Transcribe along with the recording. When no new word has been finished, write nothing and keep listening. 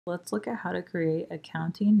Let's look at how to create a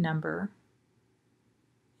counting number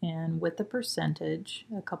and with a percentage,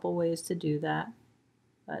 a couple ways to do that,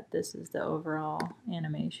 but this is the overall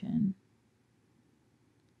animation.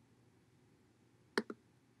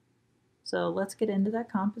 So let's get into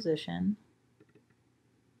that composition.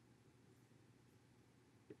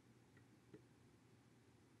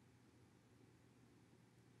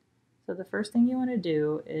 So the first thing you want to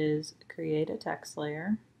do is create a text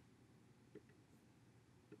layer.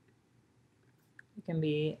 It can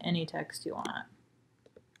be any text you want.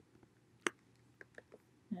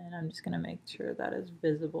 And I'm just going to make sure that is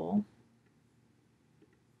visible.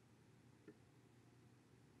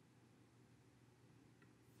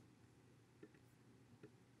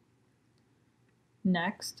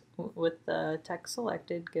 Next, with the text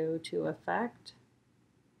selected, go to Effect,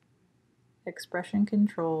 Expression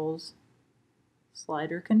Controls,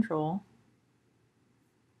 Slider Control,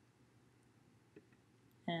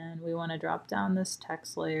 and we want to drop down this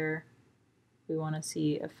text layer. We want to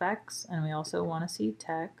see effects, and we also want to see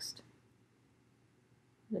text.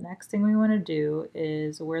 The next thing we want to do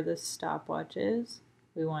is where this stopwatch is,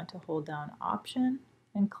 we want to hold down Option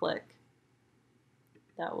and click.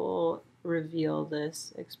 That will reveal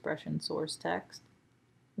this expression source text.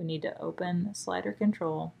 We need to open Slider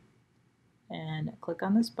Control and click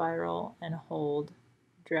on the spiral and hold,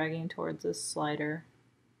 dragging towards this slider,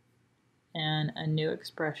 and a new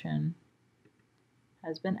expression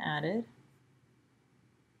has been added.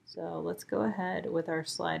 So let's go ahead with our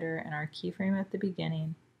slider and our keyframe at the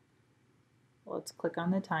beginning. Let's click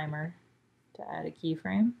on the timer to add a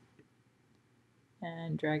keyframe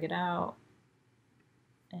and drag it out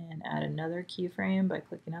and add another keyframe by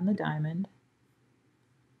clicking on the diamond.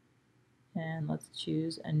 And let's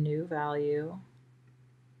choose a new value,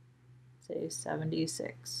 say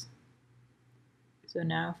 76. So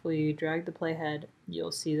now if we drag the playhead,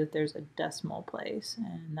 you'll see that there's a decimal place,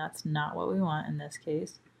 and that's not what we want in this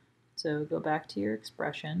case. So go back to your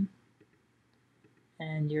expression,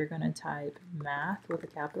 and you're going to type math with a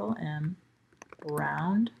capital M,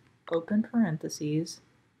 round, open parentheses,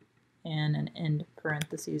 and an end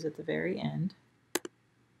parentheses at the very end.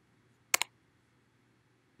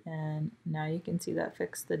 And now you can see that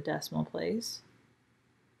fixed the decimal place.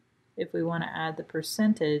 If we want to add the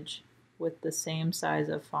percentage with the same size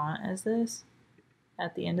of font as this,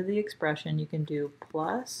 at the end of the expression you can do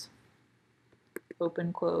plus,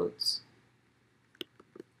 open quotes,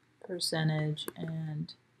 percentage,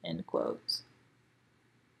 and end quotes.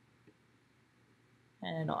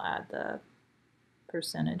 And it'll add the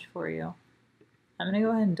percentage for you. I'm going to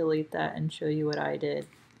go ahead and delete that and show you what I did.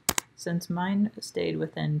 Since mine stayed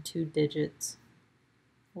within 2 digits,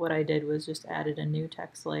 what I did was just added a new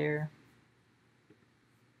text layer.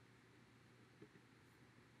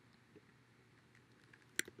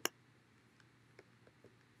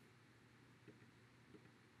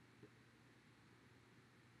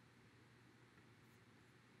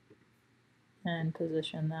 And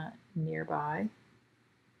position that nearby.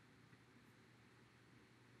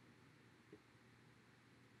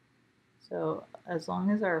 So as long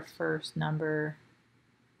as our first number,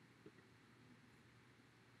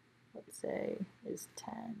 let's say, is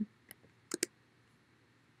 10,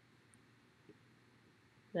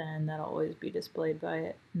 then that'll always be displayed by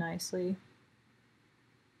it nicely.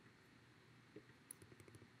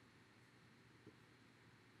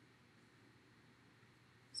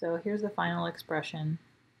 So here's the final expression.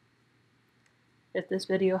 If this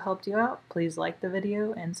video helped you out, please like the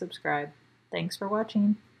video and subscribe. Thanks for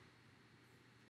watching.